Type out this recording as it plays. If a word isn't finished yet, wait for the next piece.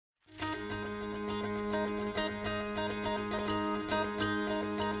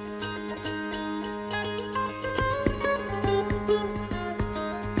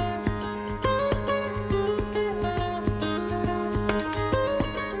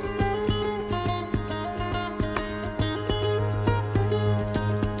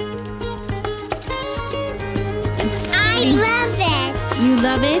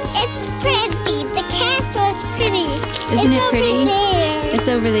love it? It's pretty. The castle is pretty. Isn't it pretty? Over there. It's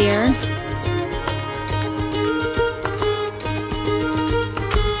over there.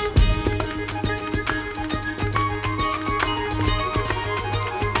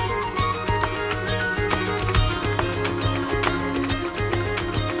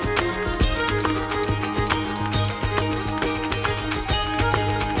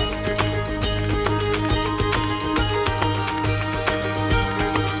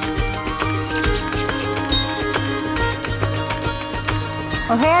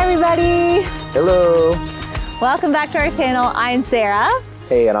 Well, hey everybody! Hello. Welcome back to our channel. I'm Sarah.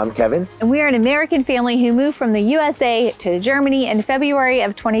 Hey, and I'm Kevin. And we are an American family who moved from the USA to Germany in February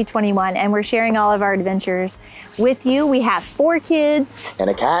of 2021, and we're sharing all of our adventures with you. We have 4 kids. And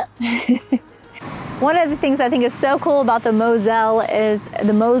a cat. One of the things I think is so cool about the Moselle is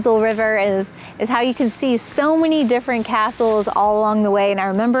the Moselle River is how you can see so many different castles all along the way. And I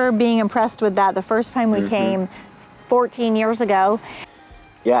remember being impressed with that the first time we came 14 years ago.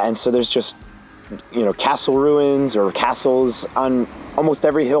 Yeah, and so there's just, you know, castle ruins or castles on almost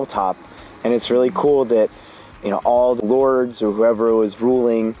every hilltop. And it's really cool that, you know, all the lords or whoever was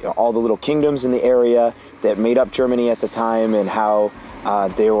ruling, you know, all the little kingdoms in the area that made up Germany at the time, and how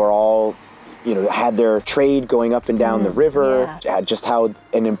they were all, you know, had their trade going up and down the river, just how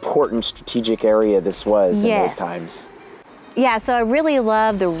an important strategic area this was in those times. Yeah, so I really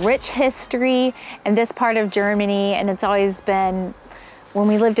love the rich history in this part of Germany, and it's always been, when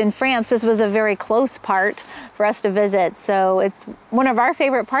we lived in France, this was a very close part for us to visit. So it's one of our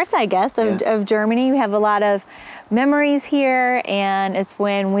favorite parts, I guess, of Germany. We have a lot of memories here, and it's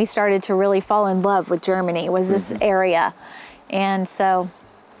when we started to really fall in love with Germany, was this area. And so...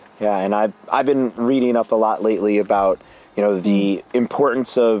 Yeah, and I've been reading up a lot lately about, you know, the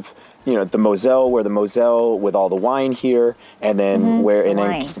importance of, you know, the Moselle, where the Moselle with all the wine here, and then where, and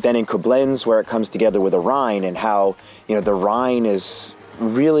then in Koblenz, where it comes together with the Rhine, and how, you know, the Rhine is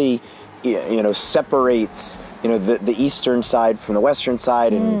really, you know, separates, you know, the eastern side from the western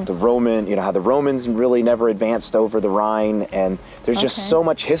side, and the Roman, you know, how the Romans really never advanced over the Rhine, and there's just so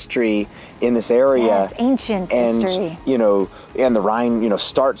much history in this area. Yes, ancient history. You know, and the Rhine, you know,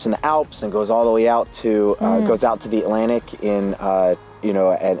 starts in the Alps and goes all the way out to, goes out to the Atlantic in, you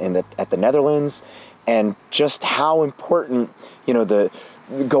know, at the Netherlands, and just how important, you know, the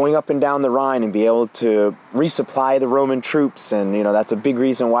going up and down the Rhine and be able to resupply the Roman troops. And, you know, that's a big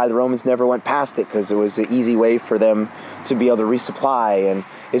reason why the Romans never went past it, because it was an easy way for them to be able to resupply. And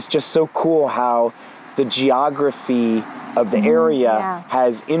it's just so cool how the geography of the area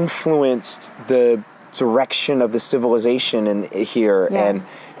has influenced the direction of the civilization in here,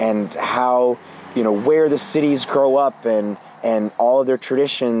 and how, you know, where the cities grow up, and all of their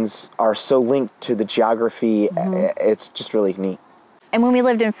traditions are so linked to the geography. It's just really neat. And when we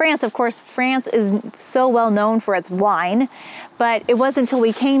lived in France, of course, France is so well known for its wine, but it wasn't until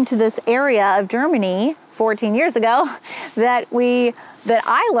we came to this area of Germany 14 years ago that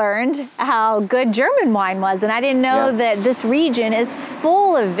I learned how good German wine was. And I didn't know that this region is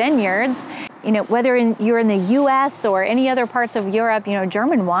full of vineyards. You know, whether you're in the US or any other parts of Europe, you know,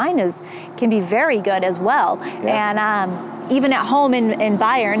 German wine can be very good as well. And even at home in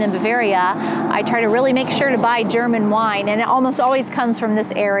Bayern, in Bavaria, I try to really make sure to buy German wine, and it almost always comes from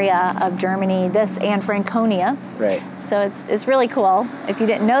this area of Germany, this and Franconia. Right. So it's really cool. If you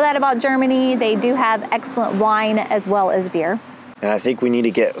didn't know that about Germany, they do have excellent wine as well as beer. And I think we need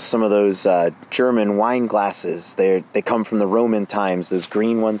to get some of those German wine glasses. They come from the Roman times, those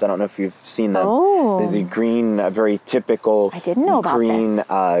green ones. I don't know if you've seen them. Oh. There's a green, very typical I didn't know about green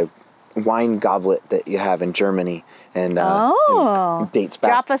this. Wine goblet that you have in Germany. And it dates back.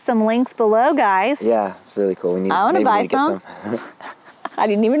 Drop us some links below, guys. Yeah, it's really cool. I want to buy some. I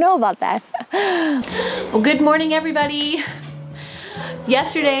didn't even know about that. Well, good morning, everybody.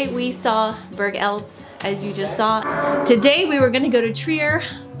 Yesterday we saw Burg Eltz, as you just saw. Today we were going to go to Trier,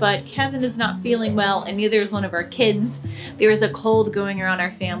 but Kevin is not feeling well, and neither is one of our kids. There is a cold going around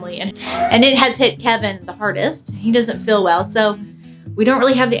our family, and it has hit Kevin the hardest. He doesn't feel well, so we don't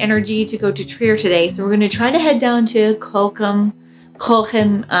really have the energy to go to Trier today. So we're going to try to head down to Cochem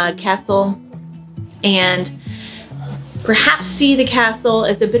Castle and perhaps see the castle.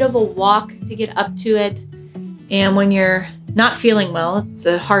 It's a bit of a walk to get up to it, and when you're not feeling well, it's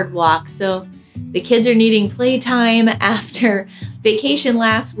a hard walk. So the kids are needing playtime after vacation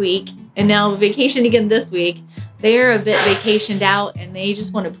last week, and now vacation again this week. They're a bit vacationed out, and they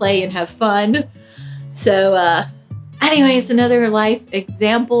just want to play and have fun. So anyway, it's another life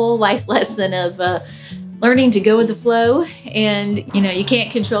lesson of learning to go with the flow. And you know, you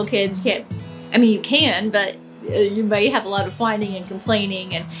can't control kids. You can't, I mean, you can, but you might have a lot of whining and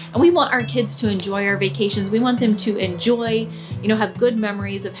complaining, and we want our kids to enjoy our vacations. We want them to enjoy, you know, have good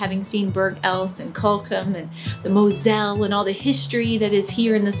memories of having seen Burg Eltz and Cochem and the Moselle and all the history that is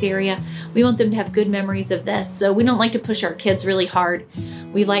here in this area. We want them to have good memories of this. So we don't like to push our kids really hard.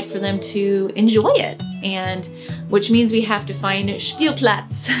 We like for them to enjoy it, and which means we have to find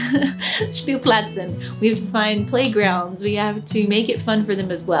Spielplatz, Spielplatz, and we have to find playgrounds. We have to make it fun for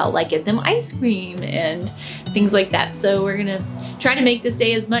them as well, like get them ice cream and things like that. So we're gonna try to make this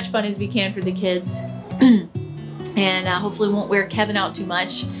day as much fun as we can for the kids, and hopefully won't wear Kevin out too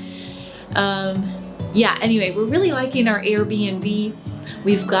much. Yeah, anyway, we're really liking our Airbnb.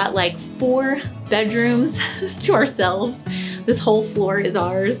 We've got like 4 bedrooms to ourselves. This whole floor is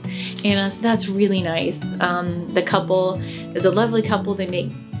ours, and so that's really nice. The couple is a lovely couple. They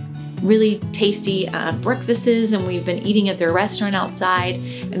make really tasty breakfasts, and we've been eating at their restaurant outside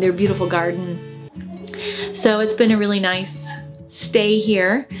and their beautiful garden. So it's been a really nice stay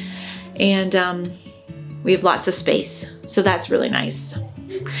here, and we have lots of space, so that's really nice.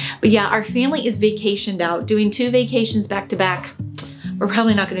 But yeah, our family is vacationed out, doing 2 vacations back to back. We're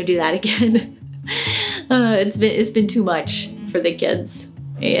probably not going to do that again. It's been too much for the kids,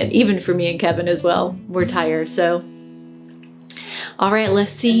 and even for me and Kevin as well. We're tired. So all right,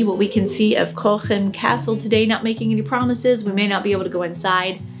 let's see what we can see of Cochem Castle today. Not making any promises. We may not be able to go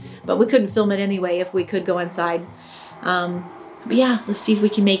inside, but we couldn't film it anyway if we could go inside. But yeah, let's see if we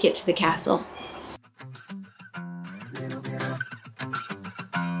can make it to the castle.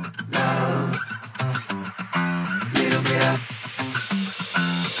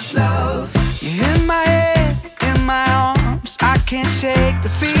 Can't shake the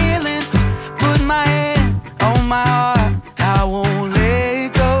feeling, put my hand on my heart, I won't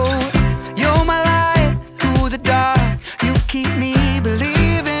let go. You're my light through the dark, you keep me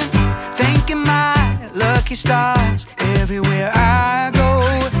believing, thanking my lucky stars everywhere I go.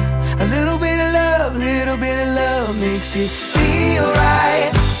 A little bit of love makes it feel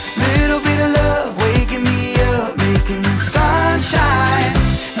right. Little bit of love waking me up, making the sunshine.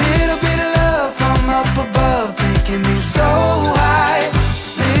 Little bit of love from up above, taking me so high.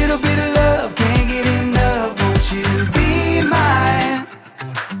 Little bit of love, can't get enough, won't you be mine?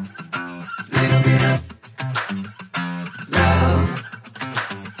 Little bit of love.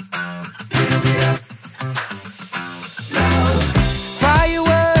 Little bit of love.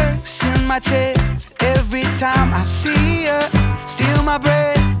 Fireworks in my chest every time I see her. Steal my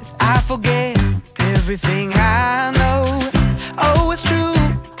breath, I forget everything I know. Oh, it's true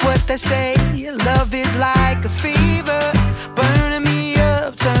what they say, love is like a fever, burning me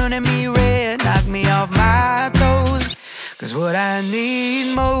up, turning me red, knock me off my toes. Cause what I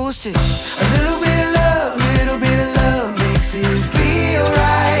need most is a little bit of love makes it feel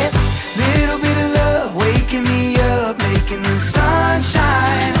right. Little bit of love waking me up, making the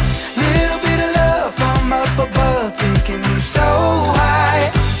sunshine. Little bit of love from up above, taking me so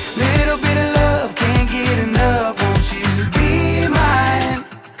high. Little bit of love, can't get enough, won't you be mine?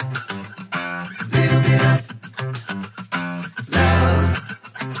 Little bit of love.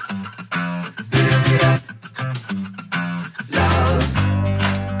 Little bit of love.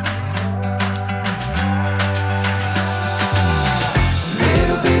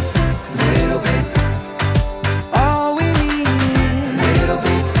 Little bit, all we need. Little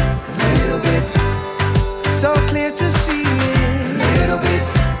bit, so clear to see it. Little bit,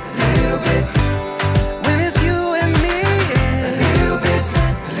 when it's you and me. Little bit,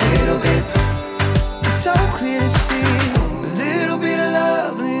 so clear to see. A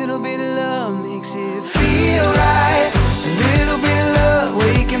little bit of love makes it feel right. A little bit of love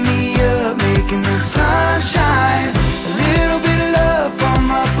waking me up, making the sunshine. A little bit of love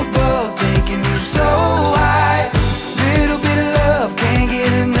from up above, taking me so high. Little bit of love, can't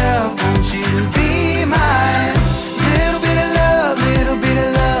get enough, won't you be mine? Little bit of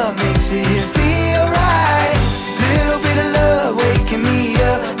love makes it feel right. Little bit of love waking me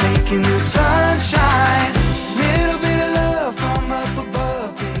up, making the sunshine. Little bit of love from up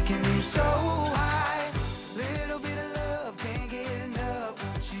above, taking me so high. Little bit of love, can't get enough,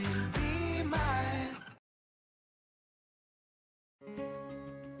 won't you be mine?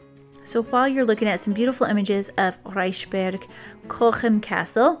 So while you're looking at some beautiful images of Reichsburg Cochem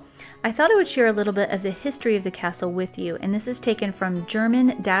Castle, I thought I would share a little bit of the history of the castle with you, and this is taken from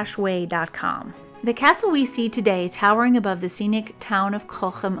German-way.com. The castle we see today, towering above the scenic town of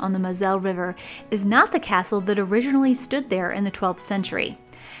Cochem on the Moselle River, is not the castle that originally stood there in the 12th century.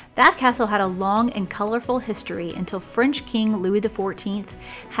 That castle had a long and colorful history until French King Louis XIV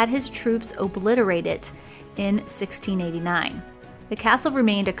had his troops obliterate it in 1689. The castle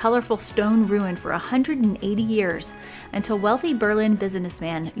remained a colorful stone ruin for 180 years until wealthy Berlin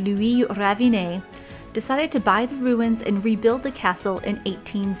businessman Louis Ravinet decided to buy the ruins and rebuild the castle in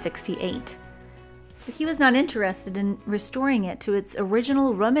 1868. But he was not interested in restoring it to its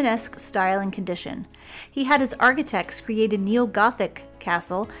original Romanesque style and condition. He had his architects create a neo-Gothic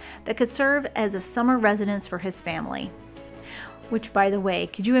castle that could serve as a summer residence for his family. Which, by the way,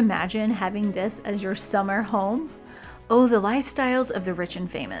 could you imagine having this as your summer home? Oh, the lifestyles of the rich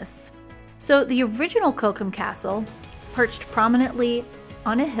and famous. So the original Cochem Castle, perched prominently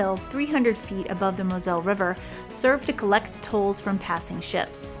on a hill 300 feet above the Moselle River, served to collect tolls from passing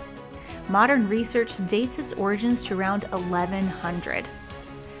ships. Modern research dates its origins to around 1100.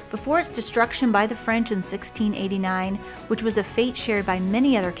 Before its destruction by the French in 1689, which was a fate shared by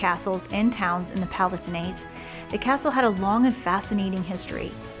many other castles and towns in the Palatinate, the castle had a long and fascinating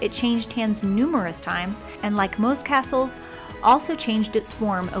history. It changed hands numerous times, and like most castles, also changed its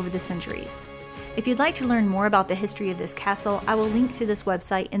form over the centuries. If you'd like to learn more about the history of this castle, I will link to this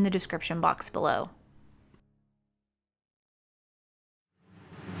website in the description box below.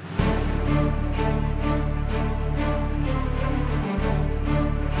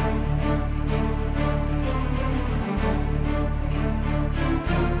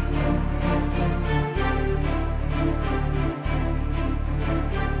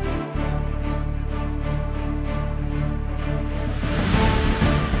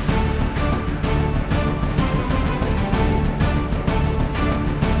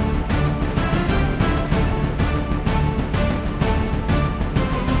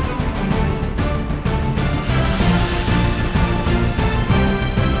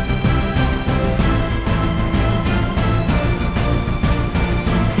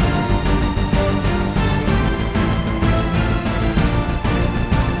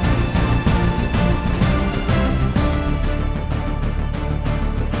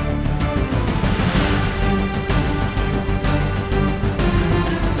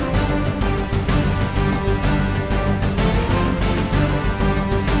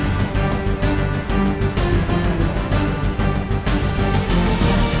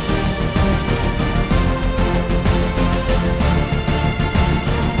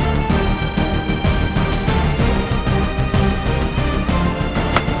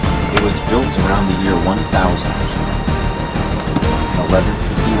 Built around the year 1000. In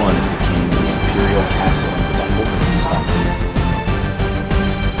 1151, it became the imperial castle under the Holy Stuff.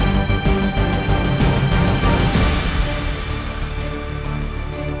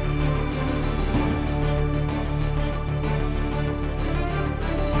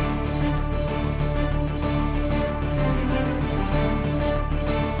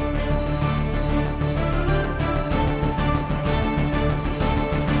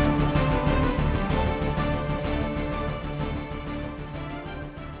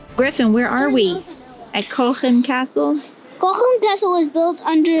 Griffin, where are we? At Cochem Castle? Cochem Castle was built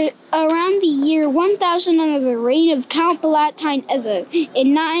around the year 1000 under the reign of Count Palatine Eza.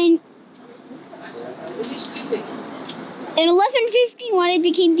 In 1151, it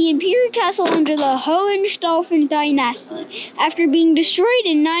became the imperial castle under the Hohenstaufen dynasty. After being destroyed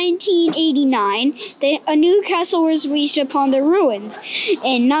in 1989, a new castle was reached upon the ruins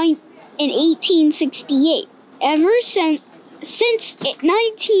in 1868. Ever since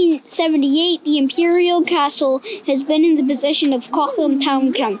 1978, the imperial castle has been in the possession of Cochem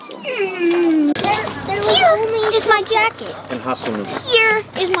Town Council. Here is my jacket. Here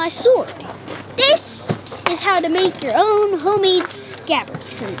is my sword. This is how to make your own homemade scabbard.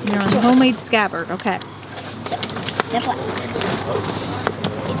 Your own homemade scabbard, okay. So, step one.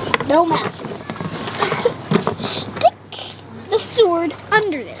 No mask. Stick the sword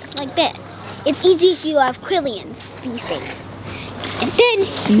under there, like that. It's easy if you have quillions, these things. And then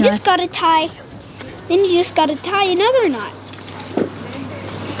you just gotta tie. Then you just gotta tie another knot.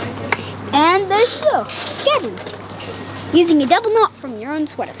 And there you go, scabbard. Using a double knot from your own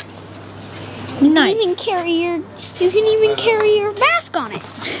sweater. You can even carry your mask on it.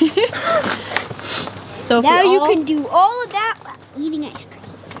 So now you can do all of that while eating ice cream.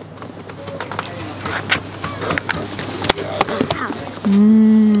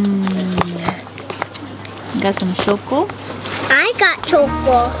 Got some choco? I got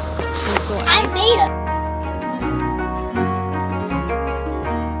choco. I made it.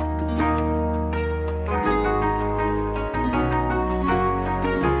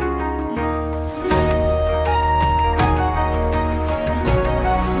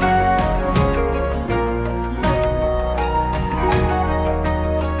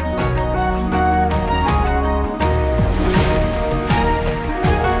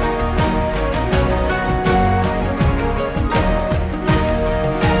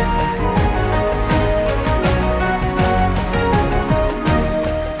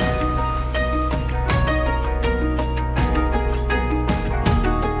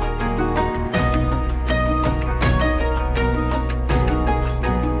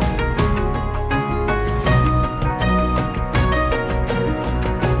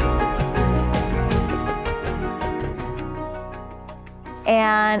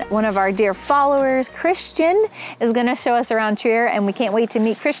 and one of our dear followers, Christian, is gonna show us around Trier, and we can't wait to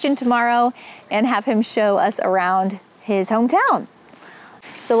meet Christian tomorrow and have him show us around his hometown.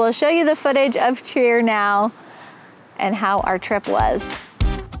 So we'll show you the footage of Trier now and how our trip was.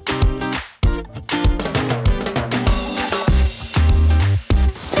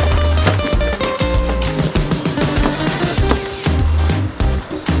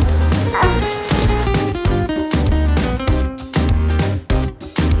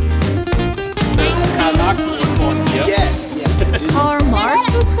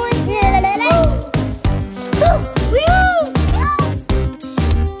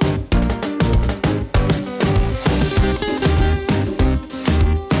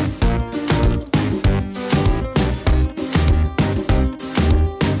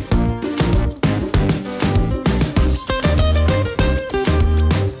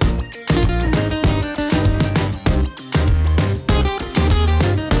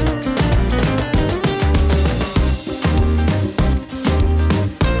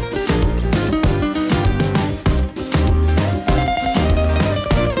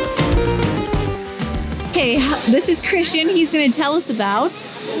 This is Christian. He's going to tell us about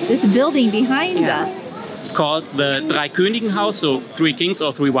this building behind us. It's called the Drei Königenhaus, so 3 kings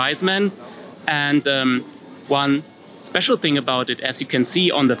or 3 wise men. And one special thing about it, as you can see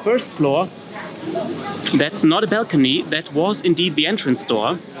on the first floor, that's not a balcony, that was indeed the entrance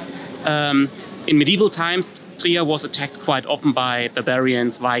door. In medieval times, Trier was attacked quite often by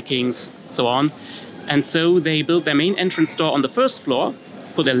barbarians, Vikings, so on. And so they built their main entrance door on the first floor,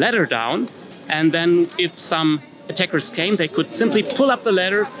 put a ladder down, and then if some attackers came, they could simply pull up the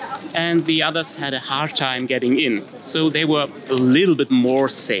ladder and the others had a hard time getting in. So they were a little bit more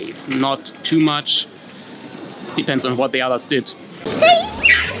safe, not too much. Depends on what the others did.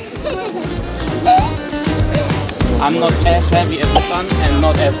 I'm not as heavy as the sun and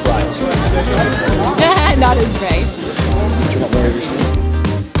not as bright. Not as bright.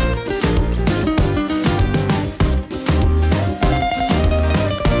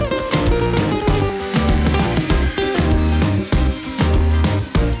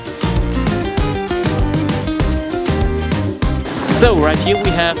 So right here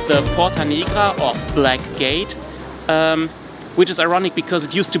we have the Porta Nigra, or Black Gate, which is ironic because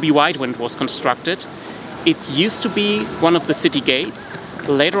it used to be white when it was constructed. It used to be one of the city gates.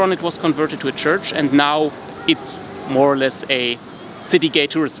 Later on it was converted to a church, and now it's more or less a city gate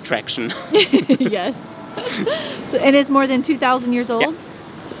tourist attraction. Yes. So, and it's more than 2,000 years old?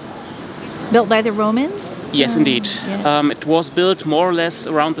 Yeah. Built by the Romans? Yes, indeed. Yeah. It was built more or less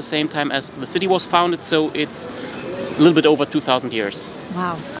around the same time as the city was founded, so it's a little bit over 2,000 years.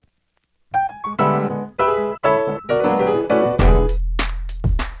 Wow.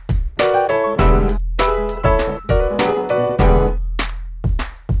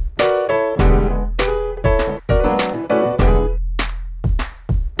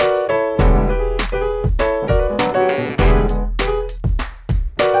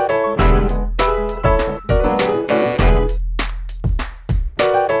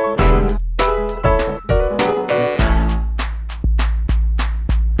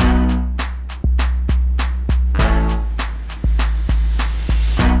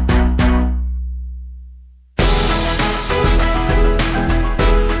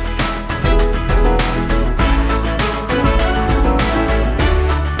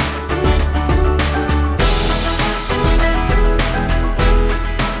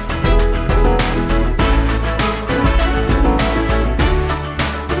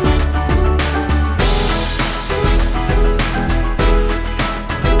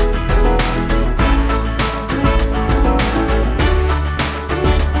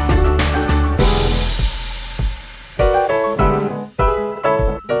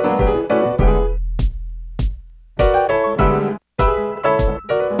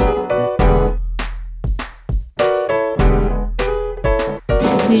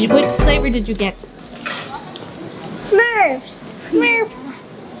 What flavor did you get? Smurfs. Smurfs.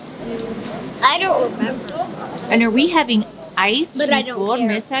 I don't remember. And are we having ice But I don't before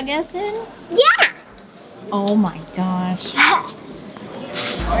care. Mittagessen? Yeah. Oh my gosh.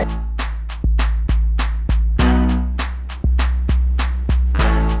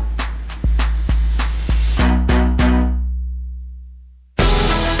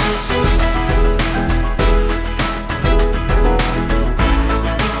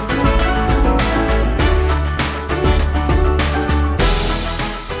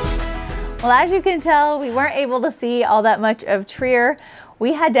 Well, as you can tell, we weren't able to see all that much of Trier.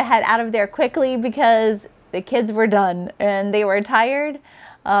 We had to head out of there quickly because the kids were done and they were tired.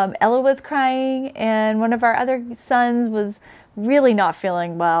 Ella was crying and one of our other sons was really not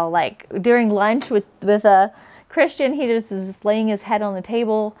feeling well. Like during lunch with Christian, he just was just laying his head on the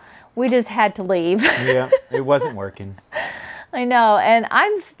table. We just had to leave. Yeah, it wasn't working. I know, and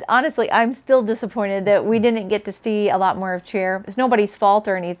I'm still disappointed that we didn't get to see a lot more of TRIER. It's nobody's fault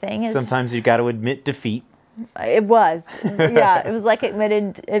or anything. Sometimes you got to admit defeat. It was, yeah, it was like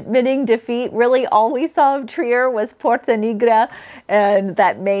admitting defeat. Really, all we saw of TRIER was Porta Nigra and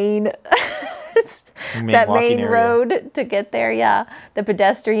that main road to get there. Yeah, the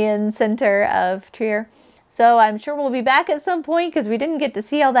pedestrian center of TRIER. So I'm sure we'll be back at some point because we didn't get to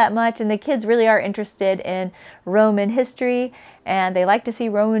see all that much, and the kids really are interested in Roman history and they like to see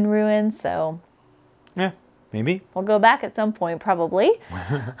Roman ruins. So yeah, maybe we'll go back at some point, probably.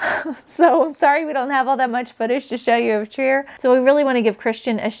 So sorry we don't have all that much footage to show you of TRIER. So we really want to give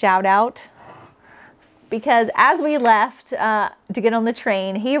Christian a shout out because as we left to get on the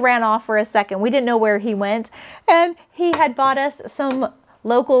train, he ran off for a second. We didn't know where he went, and he had bought us some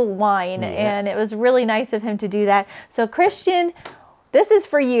local wine, and it was really nice of him to do that. So Christian, this is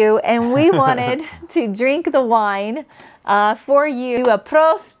for you, and we wanted to drink the wine for you, do a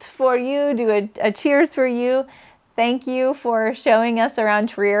prost for you, do a cheers for you. Thank you for showing us around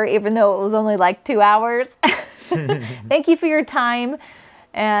TRIER, even though it was only like 2 hours. Thank you for your time,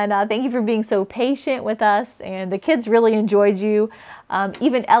 and thank you for being so patient with us, and the kids really enjoyed you.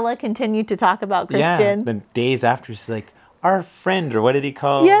 Even Ella continued to talk about Christian. Yeah, the days after, she's like, our friend, or what did he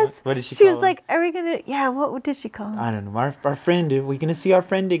call? Yes. What did she call? She was like, are we going to, yeah, what did she call him? I don't know. Our friend, are we going to see our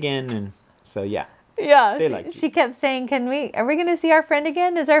friend again? And so, yeah. Yeah. They liked you. She kept saying, are we going to see our friend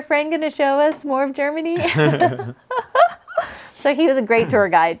again? Is our friend going to show us more of Germany? So he was a great tour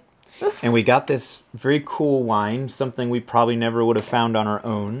guide. And we got this very cool wine, something we probably never would have found on our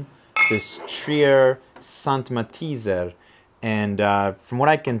own. This TRIER Saint Mathizer. And from what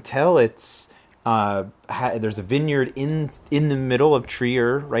I can tell, it's there's a vineyard in the middle of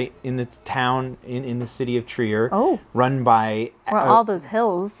TRIER, right in the town, in the city of TRIER, run by all those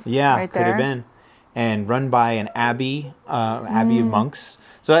hills. Yeah, right could have been, and run by an abbey, abbey of monks.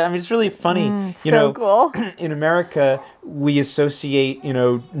 So I mean, it's really funny. Cool. In America, we associate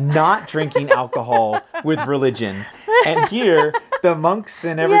not drinking alcohol with religion, and here the monks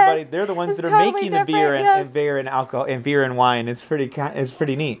and everybody, they're the ones that are making the beer and beer and alcohol and beer and wine. It's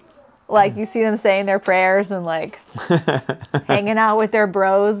pretty neat. Like you see them saying their prayers and like hanging out with their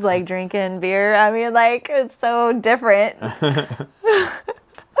bros, like drinking beer. I mean, like it's so different.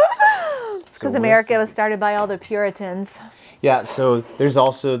 It's because America was started by all the Puritans. Yeah, so there's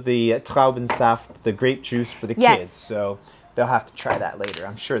also the Traubensaft, the grape juice for the kids. So they'll have to try that later.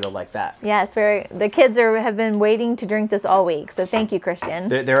 I'm sure they'll like that. Yeah, the kids have been waiting to drink this all week. So thank you, Christian.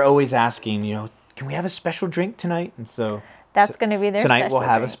 They're always asking, can we have a special drink tonight? And so that's going to be their tonight. Special We'll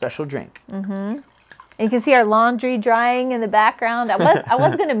have drink. a special drink. Mm-hmm. You can see our laundry drying in the background. I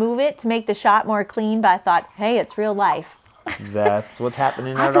was going to move it to make the shot more clean, but I thought, hey, it's real life. That's what's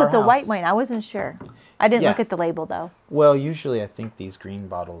happening. Also, it's a white wine. I wasn't sure. I didn't look at the label though. Well, usually I think these green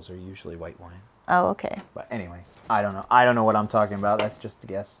bottles are usually white wine. Oh, okay. But anyway, I don't know. I don't know what I'm talking about. That's just a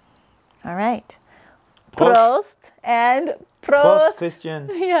guess. All right. Prost and Prost. Prost, Christian.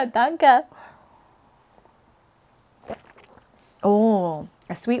 Yeah, danke. Oh,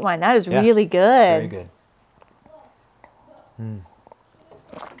 a sweet wine. That is really good. Very good.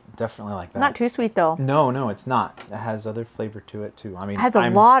 Definitely like that. Not too sweet though. No, it's not. It has other flavor to it too. I mean, it has a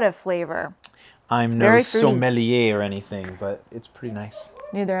lot of flavor. I'm no sommelier or anything, but it's pretty nice.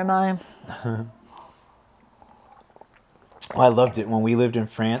 Neither am I. Well, I loved it when we lived in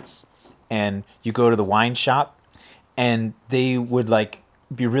France, and you go to the wine shop, and they would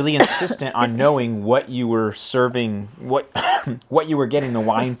be really insistent on knowing what you were serving, what you were getting the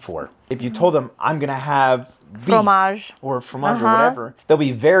wine for. If you told them, I'm going to have fromage or whatever, they'll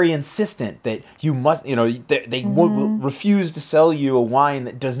be very insistent that you must, they will refuse to sell you a wine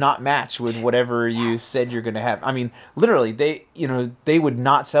that does not match with whatever you said you're going to have. I mean, literally, they would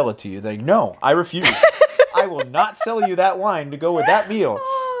not sell it to you. They're like, no, I refuse. I will not sell you that wine to go with that meal.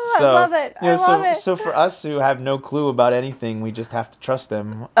 So, I love it. I love it. So for us who have no clue about anything, we just have to trust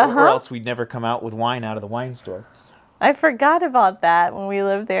them, or else we'd never come out with wine out of the wine store. I forgot about that when we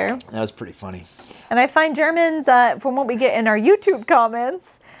lived there. That was pretty funny. And I find Germans, from what we get in our YouTube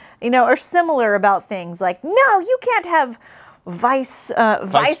comments, are similar about things. Like, no, you can't have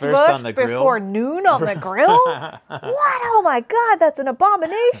Weisswurst on the grill before noon on the grill. What? Oh my God, that's an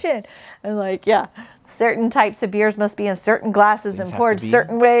abomination. And certain types of beers must be in certain glasses and poured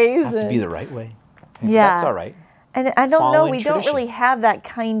certain ways. Have to be the right way. Yeah, that's all right. And I don't know. We don't really have that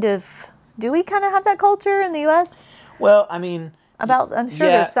kind of. Do we kind of have that culture in the U.S.? Well, I mean, about? I'm sure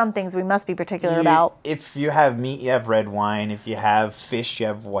there's some things we must be particular about. If you have meat, you have red wine. If you have fish, you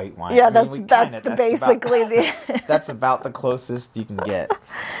have white wine. Yeah, I mean, that's basically the... That's about the closest you can get.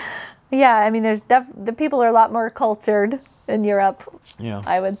 Yeah, I mean, the people are a lot more cultured in Europe, Yeah.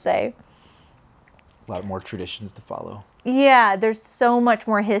 I would say. A lot more traditions to follow. Yeah, there's so much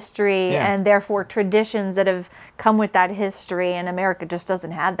more history Yeah. and therefore traditions that have come with that history, and America just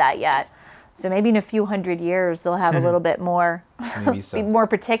doesn't have that yet. So maybe in a few hundred years they'll have a little bit more, Maybe so. be more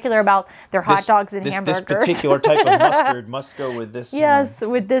particular about their hot dogs and hamburgers. This particular type of mustard must go with this. Yes,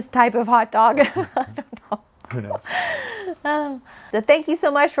 with this type of hot dog. I don't know. Who knows? So thank you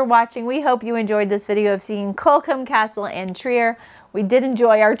so much for watching. We hope you enjoyed this video of seeing Cochem Castle and Trier. We did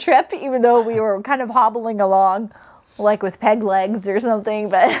enjoy our trip, even though we were kind of hobbling along, like with peg legs or something,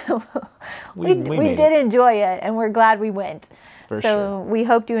 but we did enjoy it, and we're glad we went. So we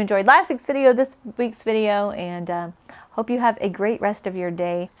hope you enjoyed last week's video, this week's video, and hope you have a great rest of your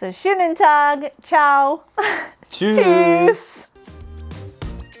day. So schönen Tag, ciao. Tschüss. Tschüss.